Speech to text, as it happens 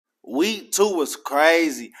Week 2 was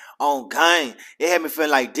crazy on game. It had me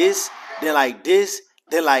feeling like this, then like this,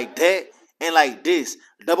 then like that, and like this.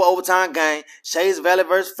 Double overtime game. Shays Valley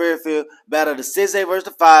versus Fairfield. Battle the 6A versus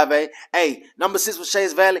the 5A. Hey, number 6 was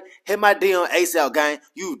Shays Valley. Hit my D on ASAP gang.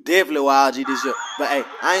 You definitely YG this year. But hey,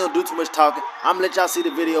 I ain't gonna do too much talking. I'm gonna let y'all see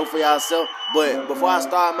the video for y'allself. But before I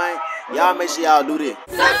start, man, y'all make sure y'all do this.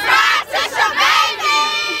 Subscribe to Shababy!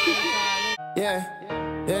 Yeah,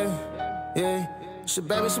 yeah, yeah.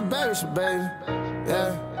 Shababy, Shababy, Shababy.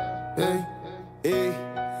 Yeah, yeah,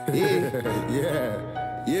 yeah, yeah.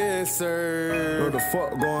 Yes, sir. What the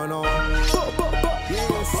fuck going on?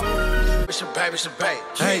 Yes, sir. Shababy, Shababy.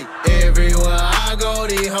 Hey, everywhere I go,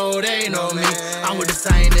 these hoes, they know me. I'm with the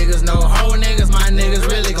same niggas, no hoe niggas. My niggas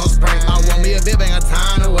really gon' spray. I want me a bit, ain't got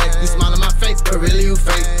time to wait. You smile in my face, but really you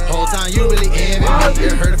fake. Whole time you really envy me.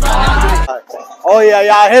 You heard if I never. Oh yeah,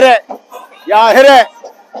 y'all hear that? Y'all hear that?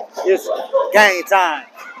 It's game time.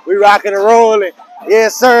 We rocking and rolling.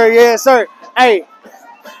 Yes, sir. Yes, sir. Hey,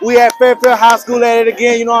 we at Fairfield High School at it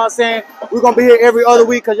again. You know what I'm saying? We're going to be here every other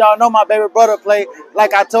week because y'all know my baby brother play.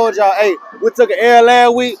 Like I told y'all, hey, we took an air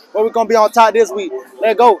last week, but we're going to be on top this week.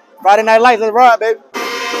 Let's go. Friday Night Lights. Let's ride, baby.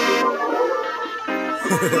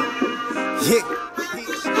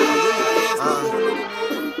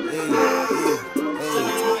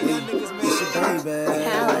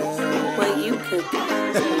 What you could.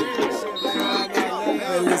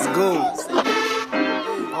 Let's go.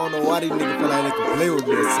 I don't know why these niggas feel like they can play with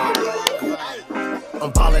me or something.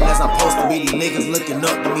 I'm ballin' as I'm supposed to be, these niggas looking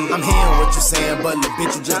up to me. I'm hearing what you're saying, but little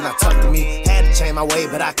bitch, you just not talking to me. Had to change my way,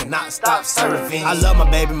 but I cannot stop serving. I love my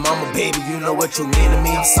baby mama, baby, you know what you mean to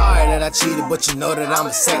me. I'm sorry that I cheated, but you know that I'm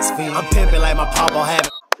a sex fiend. I'm pimping like my papa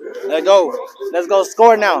having. Let's go. Let's go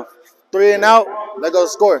score now. 3 and out. Let's go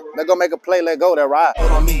score. Let's go make a play. Let's go. That ride.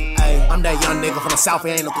 On me, ay. I'm that young nigga from the south,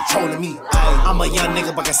 ain't no controlling me. Ay. I'm a young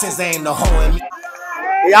nigga, but since they ain't no hoe in me.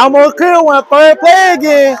 Y'all almost clear one third play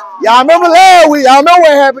again. Y'all remember last week? Y'all know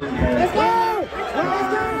what happened? Let's go!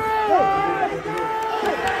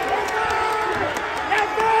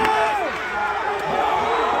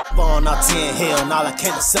 On our 10 hell, and all I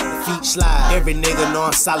can is set the feet slide. Every nigga know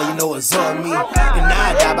I'm solid, you know it's on me. And now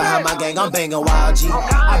I die behind my gang, I'm banging wild G.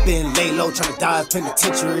 I been lay low trying to dodge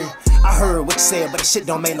penitentiary. I heard what you said, but the shit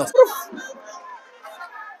don't make no.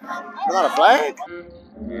 Not a flag?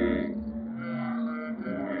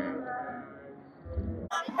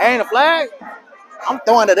 Ain't a flag? I'm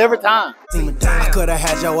throwing it every time. I could've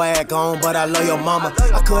had your ass gone, but I love your mama.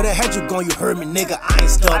 I could've had you gone, you heard me, nigga, I ain't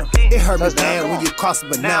stutter. It hurt me bad when you crossed,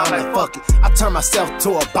 but now I'm like, fuck it. I turned myself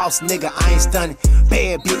to a boss, nigga, I ain't stunning.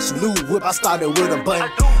 Bad bitch, new whip, I started with a button.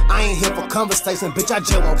 I ain't here for conversation, bitch, I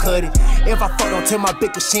just won't cut it. If I fuck, don't tell my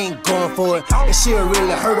bitch, cause she ain't going for it. And she'll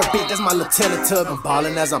really hurt a bitch, that's my little teletub. I'm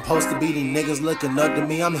ballin' as I'm supposed to be, these niggas looking up to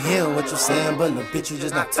me. I'm hearing what you saying, but little bitch, you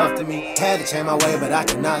just not tough to me. Had to change my way, but I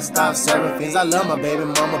cannot stop serving fiends. I love my baby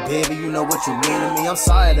mama, baby, you know what you mean to me. I'm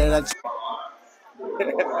sorry that I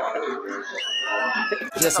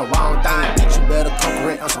just a wrong thing, bitch, you better come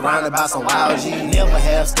correct. I'm surrounded by some wild G. Never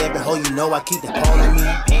have stepping hoe, you know I keep the pole in me.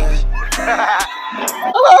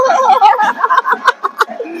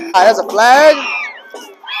 That's a flag.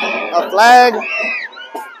 A flag.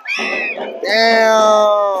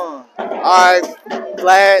 Damn. Alright.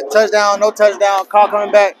 Flag. Touchdown, no touchdown. Call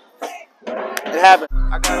coming back. It happened.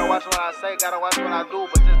 I gotta watch what I say, gotta watch what I do,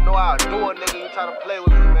 but just know I'll do it, nigga. You try to play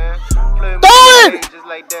with me, man. Play with me just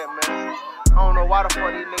like that, man. I don't know why the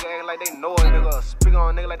fuck these niggas act like they know a nigga, speak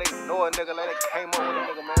on a nigga like they know a nigga, like they came up with a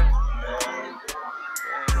nigga, man.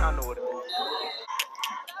 I know what it is.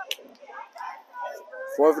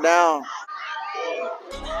 4th down.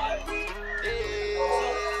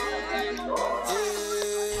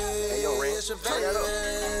 Hey, yo, Ren, turn that up.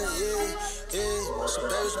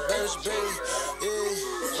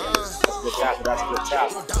 Good tackle, that's a good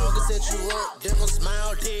tackle. Your dog will set you up, then gon'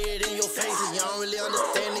 smile dead in your face. And y'all don't really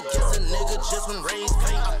understand it, guess a nigga just been raised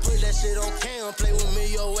pain. I put that shit on cam, play with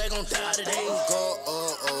me, your way gon' die today. Go,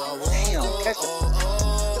 I won't go,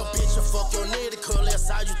 Your bitch will fuck your nigga, curl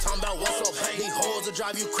outside, you talking about what's up, hey. These hoes will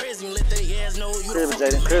drive you crazy and let they ass know you the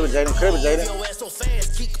fucking Crib it, Jaden. Your ass so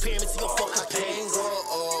fast, keep comparing me to your fucking pain. Go,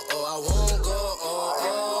 I won't go,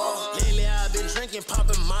 Lately I've been drinking,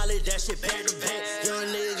 popping Molly, that shit back to back. Young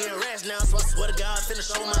nigga getting rash now, so I swear to God, finna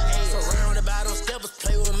show my age. Surrounded by those steppers,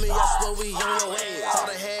 play with me, I swear we on your way. Thought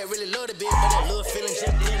I had really loved a bit, but that little feeling just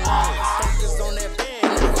didn't last. Focus on that band,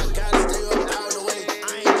 now I gotta stay up all the way.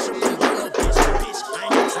 I ain't tripping by no bitch, I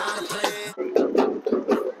ain't got time to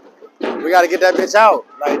play. We gotta get that bitch out.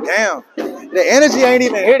 Like, damn. The energy ain't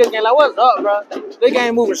even here this game. Like, what's up, bro? This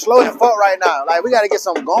game moving slow and fuck right now. Like, we gotta get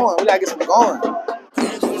something going. We gotta get something going.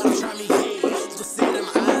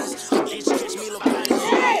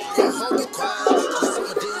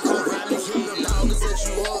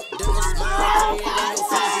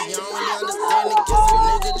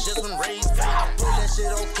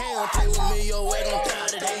 won't play with me, your way gon' die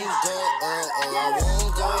today. Go, I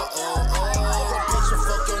won't go, Picture,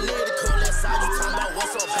 fuck your nigga, call that side, you talking about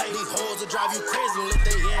what's up, baby. These hoes will drive you crazy, let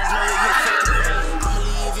their hands know you the fucking baby. I'ma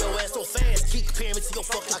leave your ass so fast, keep comparing me to your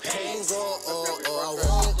fucking pants. I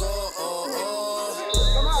won't go,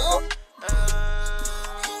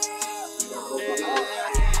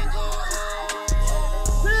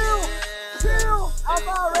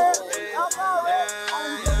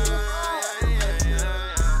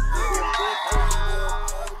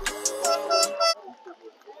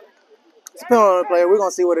 It's a penalty on the play. We're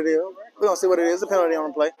gonna see what it is. We're gonna see what it is. It's a penalty on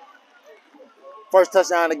the play. First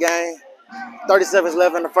touchdown of the game. 30 seconds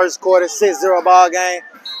left in the first quarter. 6-0 ball game.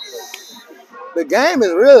 The game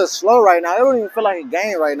is real slow right now. It don't even feel like a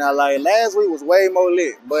game right now. Like last week was way more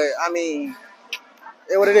lit. But I mean,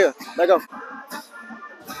 it's what it is. Let go.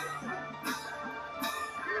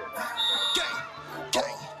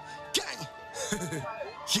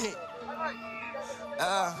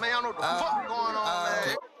 Man, I don't know what the fuck going on,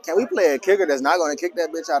 man. Can we play a kicker that's not gonna kick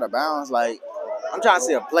that bitch out of bounds? Like, I'm trying to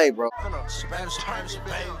see a play, bro. Or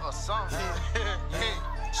something.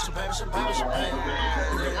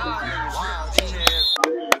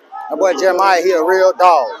 My boy Jeremiah, he a real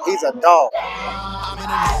dog. He's a dog. I'm in a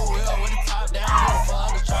new wheel with the top down,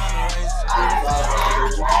 motherfuckers trying to race.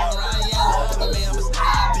 Bitch, you going right, yeah, love me, I'm a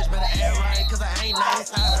snake. Bitch, better act right, cause I ain't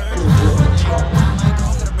nice. I heard you. I might go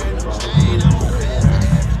get a brand new chain. I want the best of everything. I want the best of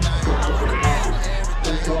everything. Any money more, I want to take it.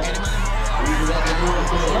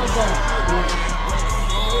 I know he mad as bitch with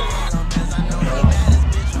fake. He tryna figure out how I got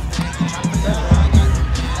them bags. He was jealous on his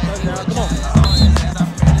ass.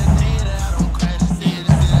 I pray to day that I don't crash. See it,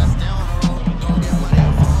 I stay on the road. Don't get money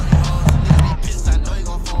up on these hoes. Niggas be pissed, I know you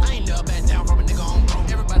gon' fold. I ain't never back down from a nigga on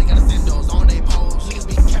broke. Everybody gotta send those on they poles. Niggas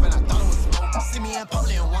be capping, I thought it was smoke. See me in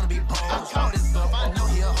public and wanna be bold. I call this stuff, I know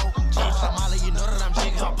he a hoe. Jigga Shamali, you know that I'm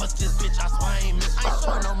jigging. I'll bust this bitch, I swear I ain't miss. I ain't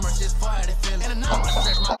showing no mercy, it's fire they feel. And now I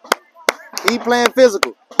stretch my Keep playing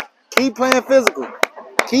physical. Keep playing physical.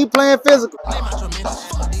 Keep playing physical. name out your mentions.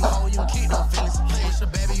 Fuck these hoes, you don't keep no feelings. Play your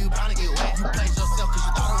baby, you bound to get wet. You place yourself cause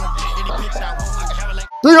you thought it was dead. Any bitch I want, I can have a leg.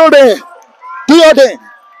 Do your damn. Do your damn.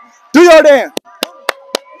 Do your damn.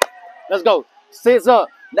 Let's go. 6 up.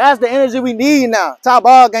 That's the energy we need now. Top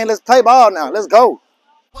ball game. Let's play ball now. Let's go.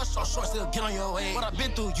 What's so short, still get on your way. What I've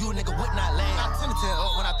been through, you nigga would not lay. I tend to tell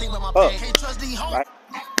up when I think about my pay. Can't trust these hoes. Right.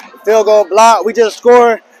 Field goal block. We just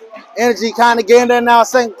scored. Energy kind of getting there now.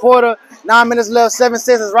 Second quarter. 9 minutes left.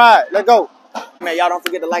 7-6 right. Let's go. Man, y'all don't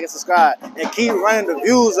forget to like and subscribe. And keep running the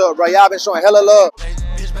views up, bro. Y'all been showing hella love.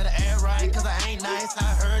 Bitch better act right, cause I ain't nice. I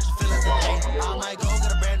heard you feeling today. I might go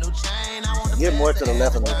get a brand new chain. I want the Get more best to the of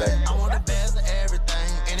left of me, everything. baby. I want the best of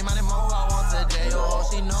everything. Any money more I want today. Oh,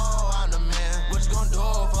 she know I'm the man. What you gonna do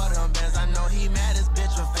for them bands? I know he mad as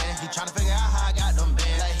bitch with fan. He tryna figure out how I got them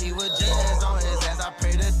bands. Like he was jealous on his ass. I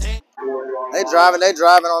pray to day. They driving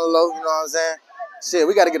on the low. You know what I'm saying? Shit,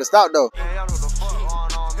 we got to get a stop, though. Man, y'all know what the fuck going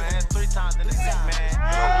on, man. 3 times in the seat, man.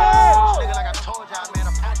 Nigga, like I told y'all, man,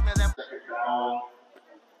 a punch man, that bitch,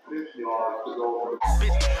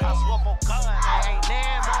 I swear for God, man, ain't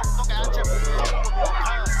damn motherfucker out here for God.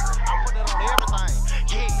 I put it on everything.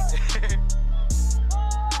 Yeah.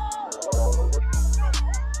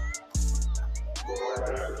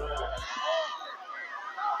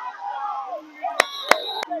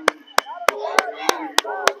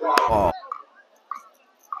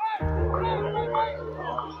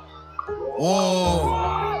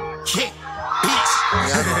 Whoa. Kick. Bitch. Yeah, I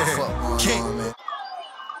know what the fuck going on, man.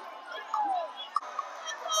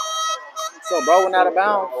 So, bro, went out of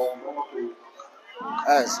bounds.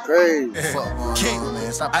 That's crazy. Fuck going on,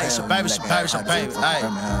 man. Stop playing with me. Baby,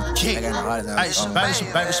 kick. Baby.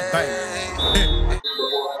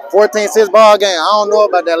 14-6 ball game. I don't know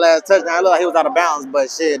about that last touchdown. It looked like he was out of bounds, but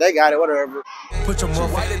shit, they got it. Whatever. Put your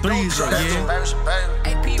motherfucking threes up, yeah.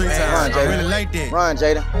 3 times. Run, I Jaden. really like that. Run,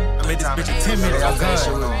 Jada. I made this bitch in 10 minutes. I'm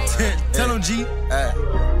good. Tell him, G.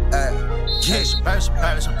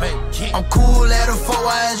 I'm cool at a 4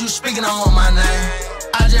 as you speaking on my name.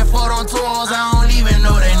 I just fought on tours, I don't even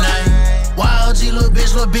know their name. YLG, little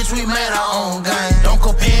bitch, we made our own game. Don't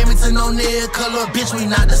compare me to no nigga, cause little bitch, we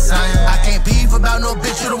not the same. I can't beef about no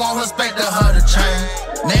bitch, you don't want respect to her to change.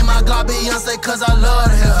 Name my God Beyonce, cause I love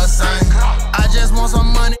to hear her sing. I just want some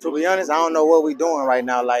money. To be honest, I don't know what we doing right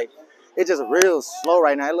now. Like, it's just real slow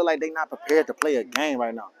right now. It look like they not prepared to play a game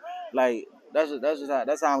right now. Like, that's how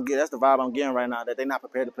I'm getting. That's the vibe I'm getting right now. That they not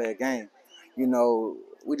prepared to play a game. You know,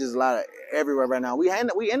 We just a lot of everywhere right now. We in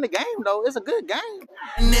the game though. It's a good game.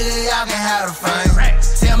 Nigga, y'all can have the fame.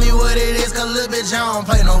 Tell me what it is, cause little bitch, I don't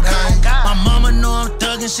play no game. My mama know I'm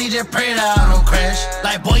thuggin', she just prayed I don't crash.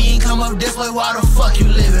 Like, boy, you ain't come up this way, why the fuck you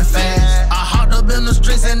living fast? I hopped up in the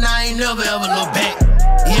streets and I ain't never ever look back.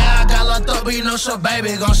 Yeah, I got locked up, but you know, sure,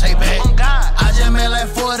 baby, gon' shake back. I just made like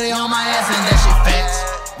 40 on my ass and that shit facts.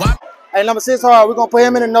 Why? Hey, number 6 hard. We're gonna put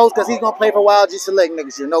him in the notes because he's gonna play for Wild G Select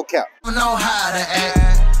niggas shit. No cap. I know how to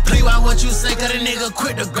act. Play by what you say, cause the nigga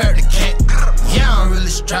quit to grab the cat. Yeah, I'm really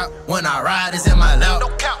strapped when I ride, it's in my lap.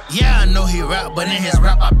 Yeah, I know he rap, but in his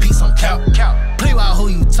rap, I beat some cap. Play by who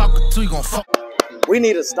you talking to, you gon' fuck. We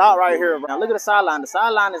need to stop right here. Now look at the sideline. The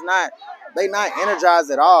sideline is not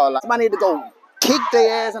energized at all. Like, somebody need to go kick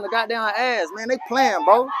their ass in the goddamn ass, man. They playing,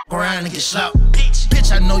 bro. Around and get slapped.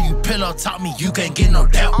 Bitch, I know you pillow taught me, you can't get no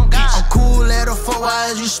doubt. I'm cool at a 4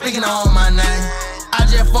 hours, you speaking on my name. I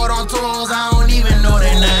just fought on tours, I don't even know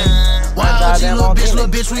their name. Wild G, little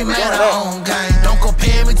bitch, we made our own game. Don't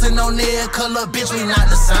compare me to no nigga, cause little bitch, we not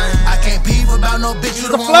the same. I can't beef about no bitch, you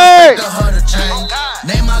the one who to her to change.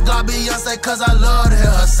 Name my God Beyonce, cause I love to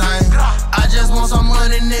hear her sing. I just want some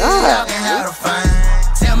money, nigga, y'all can have the fame.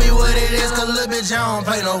 Tell me what it is, cause little bitch, I don't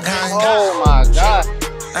play no game. Oh my God.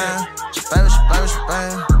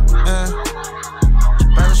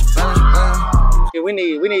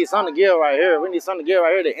 We need something to give right here. We need something to give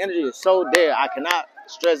right here. The energy is so there. I cannot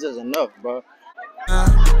stress this enough, bro.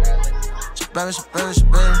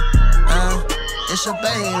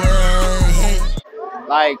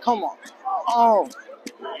 Like, come on. Oh,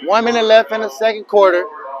 1 minute left in the second quarter.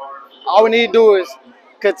 All we need to do is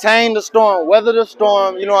contain the storm, weather the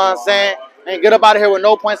storm, you know what I'm saying? And get up out of here with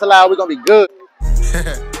no points allowed. We're going to be good.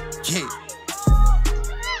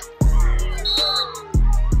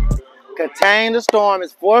 Contain the storm.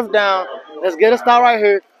 It's 4th down. Let's get a start right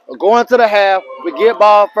here. We're going to the half. We get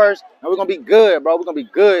ball first, and we're going to be good, bro. We're going to be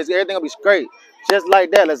good. Everything going to be straight. Just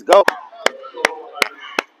like that. Let's go.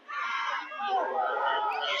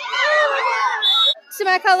 To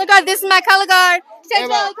my color guard. This is my color guard. Say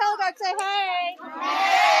color guard. Say hey.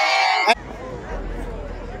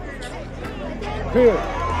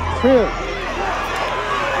 Here.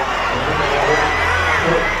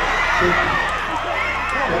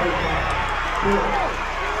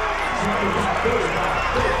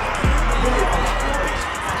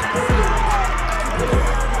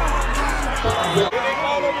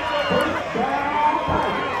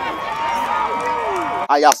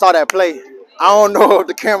 Y'all saw that play. I don't know if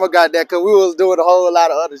the camera got that because we was doing a whole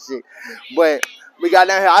lot of other shit. But we got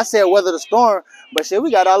down here. I said weather the storm, but shit,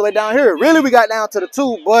 we got all the way down here. Really, we got down to the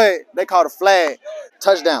 2, but they called a flag.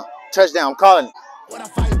 Touchdown. Touchdown. I'm calling it. What I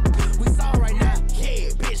fight, we saw right now,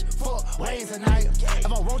 yeah, bitch, fuck, ways a night. If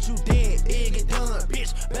I want you dead, it get done,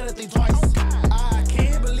 bitch, better think twice. I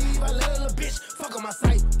can't believe I let a little bitch fuck on my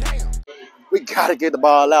sight, damn. We gotta get the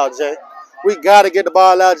ball out, Jay. We gotta get the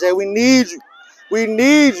ball out, Jay. We need you. We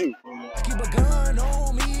need you. Keep a gun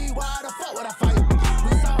on me, why the fuck would I fight?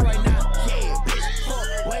 We saw right now, yeah, bitch, fuck,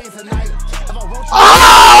 ways a night. If I want you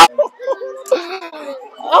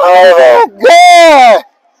Oh my God!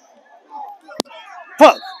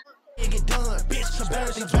 Fuck! get done, bitch, so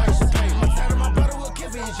better think twice. My dad and my brother will kill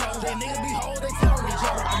each other. They niggas be hoes, they telling each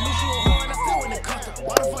other. I knew she was whore and I still in the country.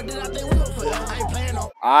 Why the fuck did I think we were forever? I ain't playing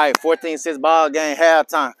no. All right, 14-6 ball game,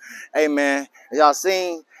 halftime. Hey, man, y'all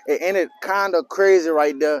seen? It ended kind of crazy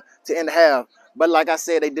right there to end the half. But like I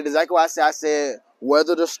said, they did exactly what I said. I said,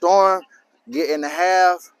 weather the storm, get in the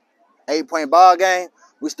half, 8-point ball game.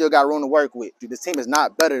 We still got room to work with. This team is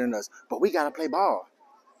not better than us, but we got to play ball.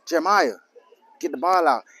 Jeremiah, get the ball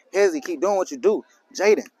out. Hezzy, keep doing what you do.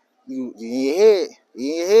 Jaden, you in your head.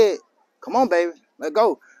 You in your head. Come on, baby. Let's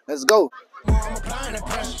go. Let's go. I'm applying the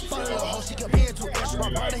pressure. Fuck little hoe, she kept being too extra. My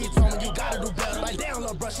brother, he told me you gotta do better. Like, damn,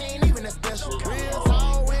 little bruh, she ain't even that special. Real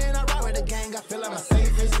tall, when I ride with the gang, I feel like my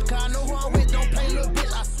safest. Cause I know who I'm with, don't play, little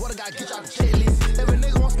bitch. I swear to God, get y'all the checklist. Every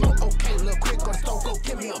nigga want smoke, okay, little quick, go to stove, go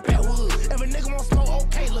give me a backwood. Every nigga want smoke,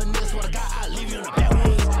 okay, little nigga, swear to God, I leave you in the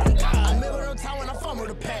backwoods. I remember them time when I fumbled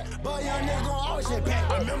the pack, but young nigga gon' always hit back.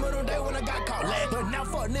 I remember them day when I got caught lag, but now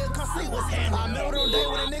fuck nigga, come sleep what's happening. I remember them day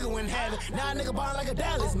when a nigga went have it. Now a nigga ballin' like a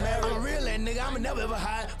Dallas Mary. I'm a real ass nigga, I'ma never ever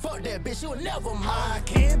hide. Fuck that bitch, you will never mind. I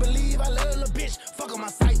can't believe I let a little bitch fuck on my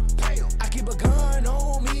sight. Damn, I keep a gun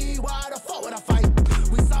on me, why the fuck would I fight?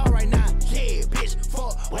 We saw right now, yeah, bitch,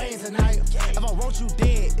 fuck, ways a night. If I want you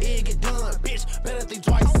dead, it get done, bitch, better think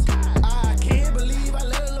twice. I can't believe I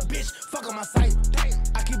let a little bitch fuck on my sight. Damn,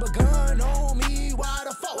 I keep a gun on me, why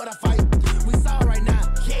the fuck would I fight? We saw right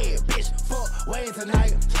now, yeah, bitch, fuck, ways a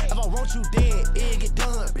night. If I want you dead, it get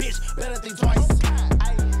done, bitch, better think twice.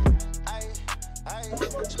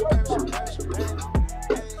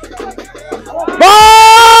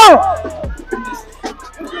 Ball!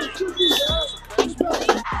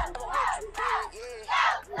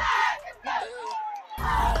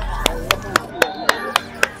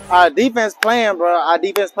 Our defense playing, bro. Our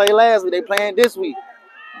defense played last week. They playing this week.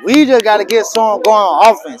 We just got to get someone going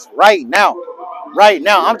on offense right now. Right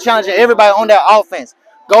now. I'm challenging everybody on that offense.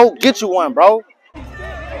 Go get you one, bro.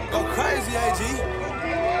 Go crazy, AG.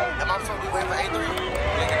 Am I supposed to be waiting for A3?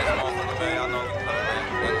 Nigga, this motherfucker, man. Y'all know we coming, man.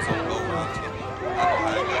 Waiting some gold on TV. I know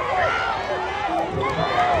how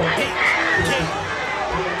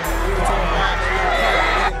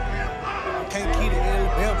Can't keep it in the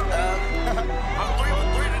belt. I'm 3 for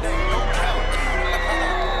 3 today. Don't count.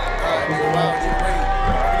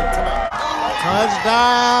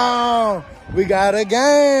 Touchdown! We got a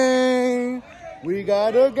game. We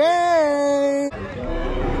got a game.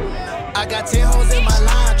 I got 10 hoes in my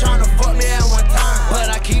line trying to fuck me at one time, but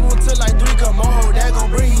I keep them till like 3 come on. That gon'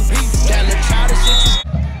 bring you peace. That little childish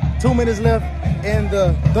shit. 2 minutes left in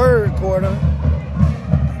the third quarter.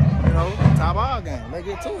 You know, top of our game. Let's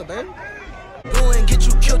get to it, baby. Go and get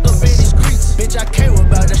you killed up in these streets. Bitch, I care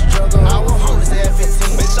about the struggle. I was homeless at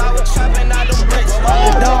 15. Bitch, I was trapping out them bricks. Send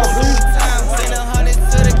 100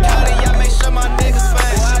 to the county. I make sure my niggas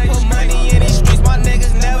fine. Boy, I put money in these streets. My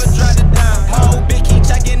niggas never dropped it down. My old bitch keep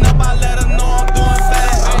checking up. I let her know I'm doing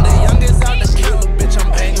fast. I'm the youngest out the killer, bitch.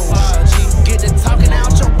 I'm banging wild G. Get to talking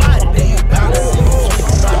out your body. Then you bound to see me.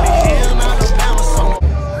 Birmingham, Alabama, so.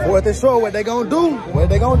 Fourth and short, what they gonna do? What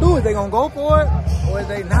they gonna do? Is they gonna go for it? Or is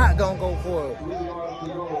they not gonna go for it?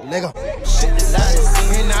 Nigga. Shit, a lot of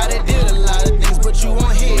sin. Now they did a lot of things, but you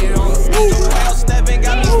won't hear on the stepping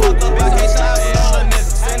got me fucked up. I can't stop it all the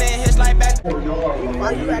niggas. Sending hits like back.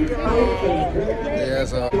 Why you acting like? Yeah,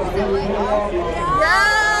 so.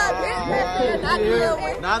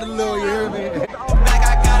 Yeah, not a little, you hear me? Back,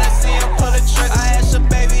 I gotta see him pull a trick. I asked your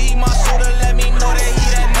baby, he my shooter, let me know that he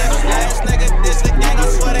that nigga. Last nigga, this the gang, I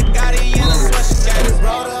swear to God, he in a switch gang. It's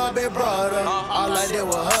brought up, it brought up. All I did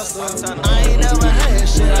was hustle. I ain't never had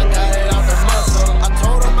shit, I got it off the muscle. I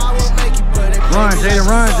told him I would make you, but it run, Jaden,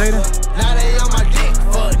 run, Jaden. Now they on my dick,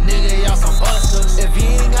 fuck nigga, y'all some busters. If you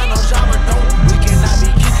ain't got no job or don't, we cannot be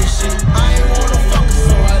kicking shit. I ain't wanna fuck,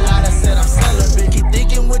 so a lot I said I'm celibate. Keep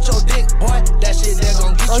thinking with your dick, boy, that shit there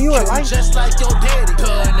gon' get you killed. Just like your daddy.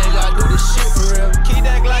 Good nigga, I do this shit for real. Keep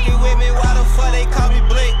that Glocky with me, why the fuck they call me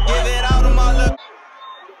Blake? Give it out of my look.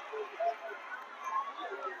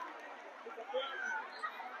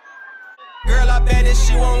 Girl, I bet that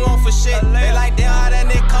she won't want for shit. They like, damn, how that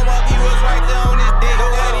nigga come up, he was right there on his dick.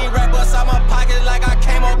 Got these rappers out my pocket like I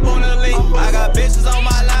came up on the link. I got bitches on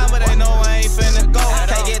my line, but they know I ain't finna go.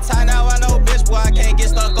 Can't get tied now, I know bitch, boy, I can't get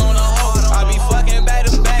stuck on the hoe. I be fucking back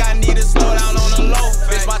to back, I need to slow down on the low.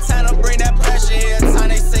 Bitch, my time to bring that pressure here, time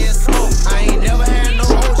they say it's slow. I ain't never had no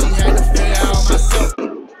OG, had to figure out myself.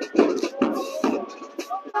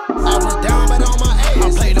 I was down, but on my ass. I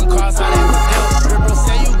played them cards, how they was dealt. Ripper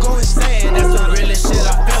say you go insane, that's the realest shit I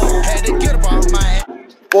felt. Had to get up off my ass.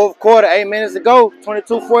 Fourth quarter, 8 minutes to go.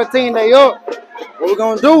 22-14, they up. What we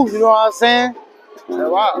gonna do? You know what I'm saying?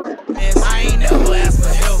 Wow. I ain't never asked for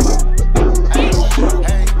help.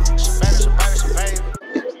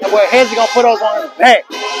 That boy Hezzy gonna put us on his back.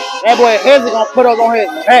 That boy Hezzy gonna put us on his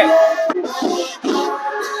back.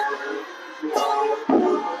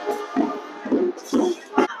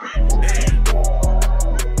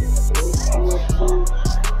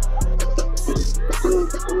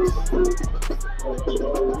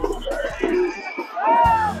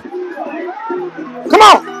 Come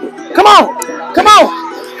on! Come on! Come on!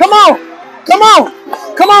 Come on! Come on!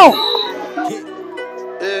 Come on!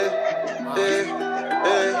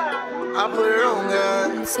 I put it on,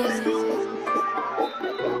 God.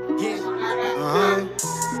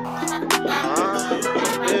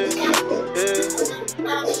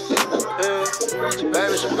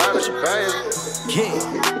 Yeah.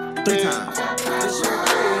 3 times.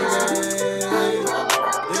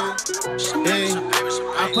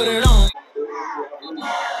 I put it on.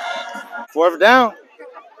 Fourth down.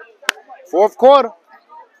 Fourth quarter.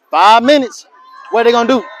 5 minutes. What they gonna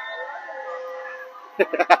do?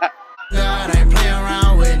 God ain't playing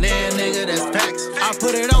around with that nigga, that's facts. I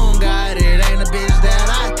put it on, God, it ain't a bitch that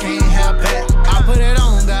I can't have back. I put it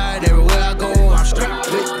on, God, everywhere I go, I'm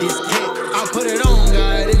strapped with this kick. I put it on,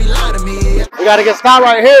 God, if you lie to me. We gotta get stopped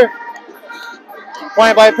right here.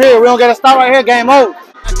 Point by period. We don't get a stop right here. Game over.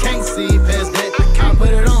 I can't see past that. I put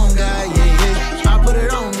it on, God, yeah, yeah. I put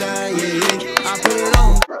it on, God, yeah, yeah. I put it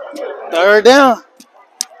on. Third down.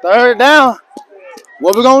 Third down.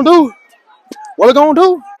 What we gonna do? What we gonna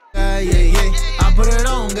do? God, yeah, yeah. I put it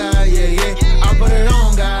on, God, yeah, yeah. I put it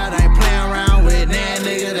on, God.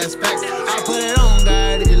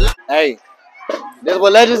 Hey, this is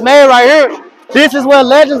what legends made right here. This is what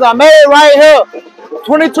legends are made right here.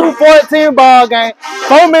 22-14 ball game.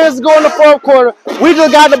 4 minutes to go in the fourth quarter. We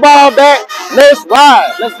just got the ball back. Let's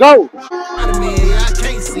ride. Let's go. I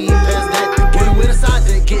can't see past that. When with a side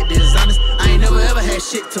that get dishonest, I ain't never ever had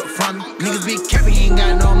shit took from me. Niggas be capping, ain't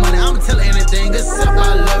got no money. I'ma tell anything except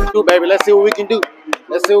I love it. Baby, let's see what we can do.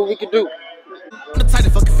 Let's see what we can do. I'm the type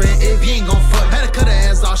of fucking friend, if you ain't gon' fuck, better cut her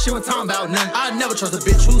ass off, she wasn't talking about nothing. I never trust a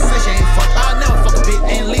bitch who say she ain't fuck. I never fuck a bitch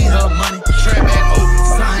and leave her money. Trap back, oh,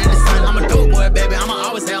 son. I'm a dope boy, baby, I'ma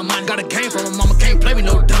always have money. Got a game from my mama, can't play me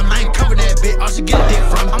no dumb. I ain't cover that bitch, all she get a dick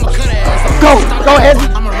from. I'ma cut her ass off. Go ahead.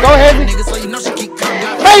 Go ahead. Nigga, so you know she keep coming.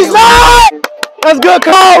 Face mask! That's good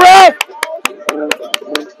call, Red.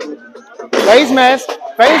 Face mask.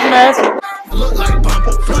 Face mask. Look like bump,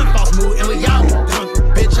 front boss move, and we out.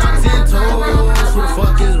 Bitch, I'm 10 toes. Who the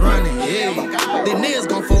fuck is running? Hey, the niggas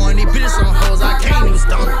gon' fall and these bitches on hoes. I can't even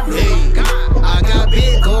stomp. Hey, I got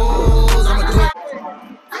big goals. I'ma do.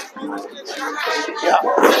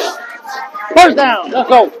 First down. Let's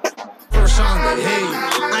go. First on the hey,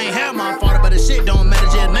 I ain't have my father, but the shit don't matter.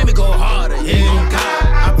 Just make me go harder. Hey, God,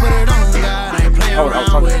 I put it on God. I ain't playing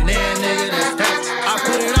around with that nigga. That's facts. I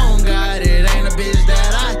put it on God. It ain't a bitch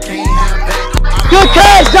that I can't have back. Good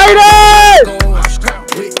catch, Jaden!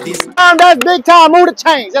 That's big time. Move the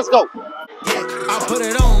chains. Let's go. I put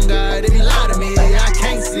it on God. If you lie to me, I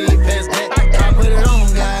can't see past that. I put it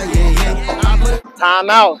on God. Yeah. I put it. Time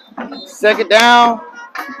out. Second down.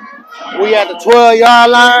 We at the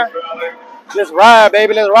 12-yard line. Let's ride,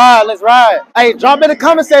 baby. Let's ride. Let's ride. Hey, drop in the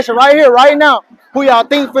comment section right here, right now. Who y'all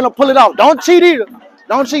think finna pull it off? Don't cheat either.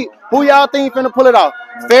 Don't cheat. Who y'all think finna pull it off?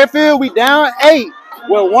 Fairfield, we down 8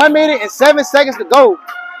 with 1 minute and 7 seconds to go.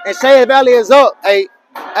 And Shade Valley is up 8.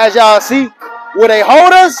 As y'all see, will they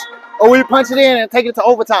hold us or will we punch it in and take it to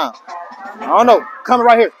overtime? I don't know. Comment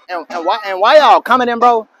right here. And why y'all commenting,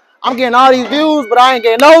 bro? I'm getting all these views, but I ain't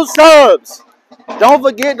getting no subs. Don't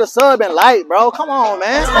forget to sub and like, bro. Come on,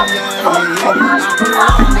 man.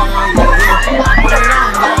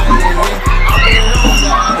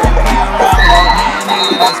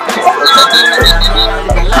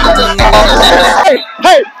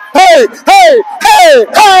 Hey.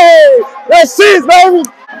 Let's see it, baby.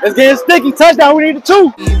 It's getting sticky. Touchdown. We need a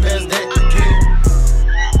 2.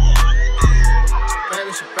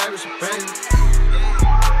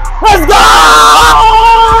 Let's go!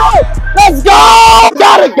 Let's go! We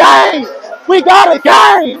got a game! We got a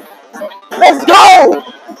game! Let's go!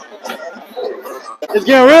 It's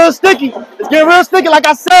getting real sticky. It's getting real sticky, like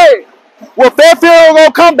I said. Will Fairfield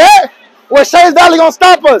gonna come back? Or Shays Valley gonna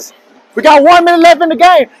stop us? We got 1 minute left in the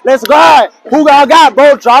game. Let's ride. Who y'all got,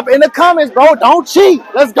 bro? Drop it in the comments, bro. Don't cheat.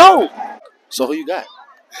 Let's go. So who you got?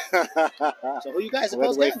 So who you guys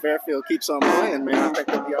supposed to get? Fairfield keeps on playing, man. I think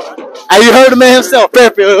they'll be all right. Hey, you heard the man himself,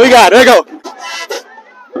 Fairfield. We got it. There you go.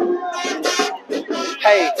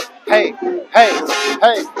 Hey.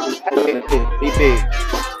 Be big.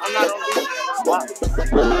 I'm not on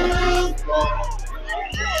defense.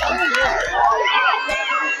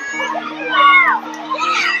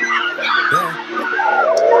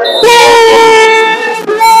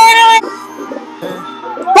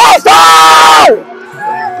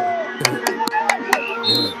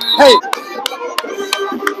 Hey.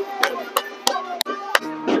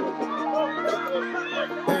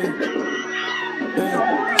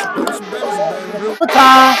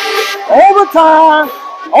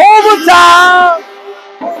 Overtime.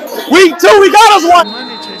 Week 2, we got us one.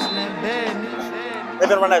 They're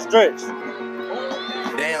gonna run that stretch.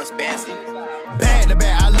 Damn, Spancy. Bad to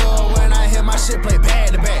bad. I love when I hear my shit play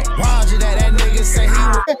bad to bad. Roger that nigga say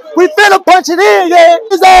he. We finna punch it in, yeah.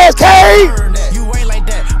 His ass came. You ain't like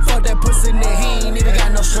that. Fuck that pussy nigga. He ain't even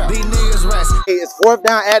got no strap. These niggas rest. Hey, it's 4th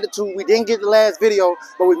down attitude. We didn't get the last video,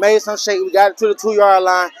 but we made some shake. We got it to the 2-yard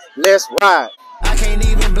line. Let's ride. I can't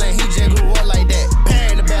even blame. He just grew up like that.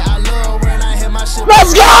 Bad to bad. I love when I hear my shit.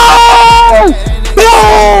 Let's go!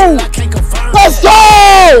 Boom! Let's go!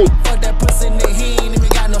 Fuck that pussy nigga. He ain't even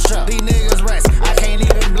got no strap. These niggas rest. I can't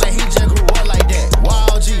even blame. He just grew up like that.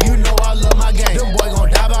 Wild G, you know I love my game. Them boy gon'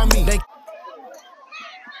 die by me. They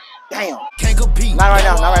Damn. can't compete. Not right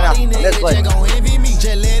now. These Let's niggas play. just gon' envy me.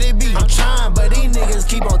 Just let it be. I'm trying, but these niggas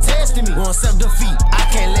keep on testing me. Want self-defeat. I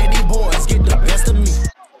can't let these boys get the best of me.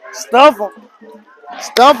 Stuff them.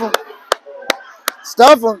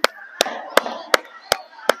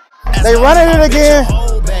 They running it again.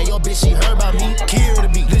 Yo, bitch, she heard about me. Kill the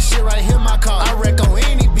beat. This shit right here, my car. I wreck on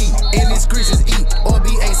any beat. In these creases, E or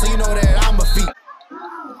BA, so you know that I'm a feat.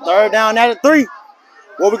 3rd down at 3.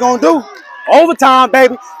 What we gonna do? Overtime,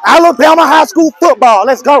 baby. Alabama high school football.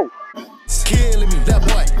 Let's go. Killing me. That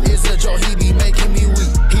boy is a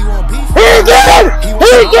get it! He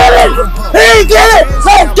get it! He get it!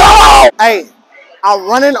 Let's go! Hey, I'm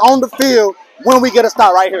running on the field when we get a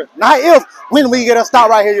stop right here. Not if, when we get a stop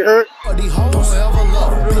right here, you heard? He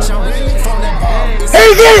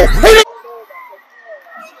get it! He get it!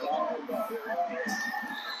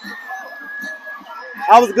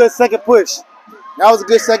 That was a good second push. That was a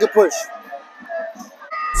good second push.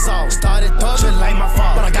 So started thugging like my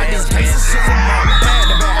father, but I got this case shit from mama.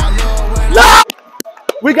 No!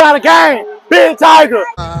 We got a game. Big Tiger.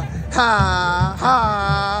 Ha ha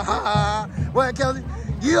ha. What, Kelly?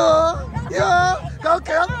 Yeah. Go,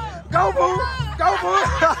 Kelly. Go, boo. Go, boo.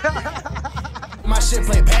 My shit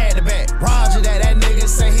play bad to back. Roger that nigga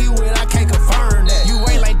say he will. I can't confirm that. You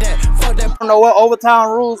ain't like that. Fuck that. I don't know what overtime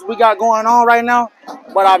rules we got going on right now,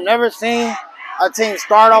 but I've never seen a team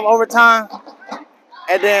start off overtime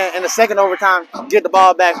and then in the second overtime get the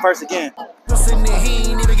ball back first again.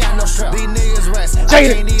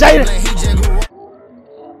 Jaden.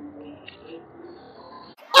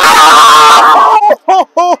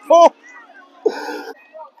 Oh!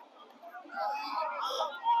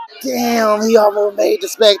 Damn, he almost made the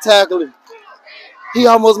spectacular. He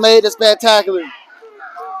almost made the spectacular.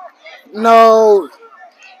 No,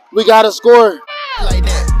 we gotta score. Like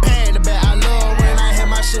that, bad to back. I love when I hear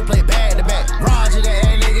my shit play bad to back. Roger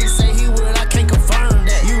that nigga say he would, I can't confirm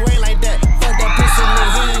that. You ain't like that. Fuck that pussy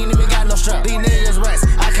nigga, he ain't even got no strap. These niggas rats,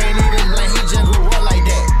 I can't even blame. He just grew up like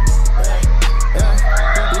that.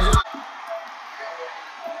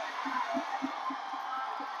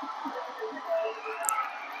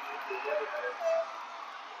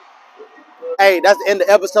 Hey, that's the end of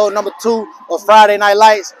episode number 2 of Friday Night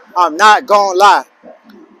Lights. I'm not gonna lie.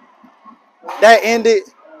 That ended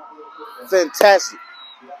fantastic.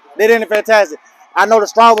 They ended fantastic. I know the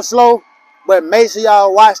start was slow, but make sure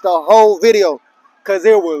y'all watch the whole video because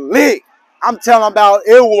it was lit. I'm telling about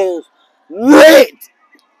it was lit.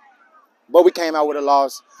 But we came out with a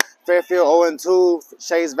loss. Fairfield 0-2,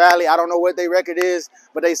 Shays Valley. I don't know what their record is,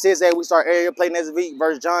 but they said we start area play next week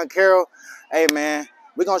versus John Carroll. Hey, man,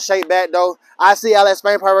 we're going to shake back, though. I see y'all at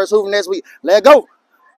Spain Pirates Hoover next week. Let go.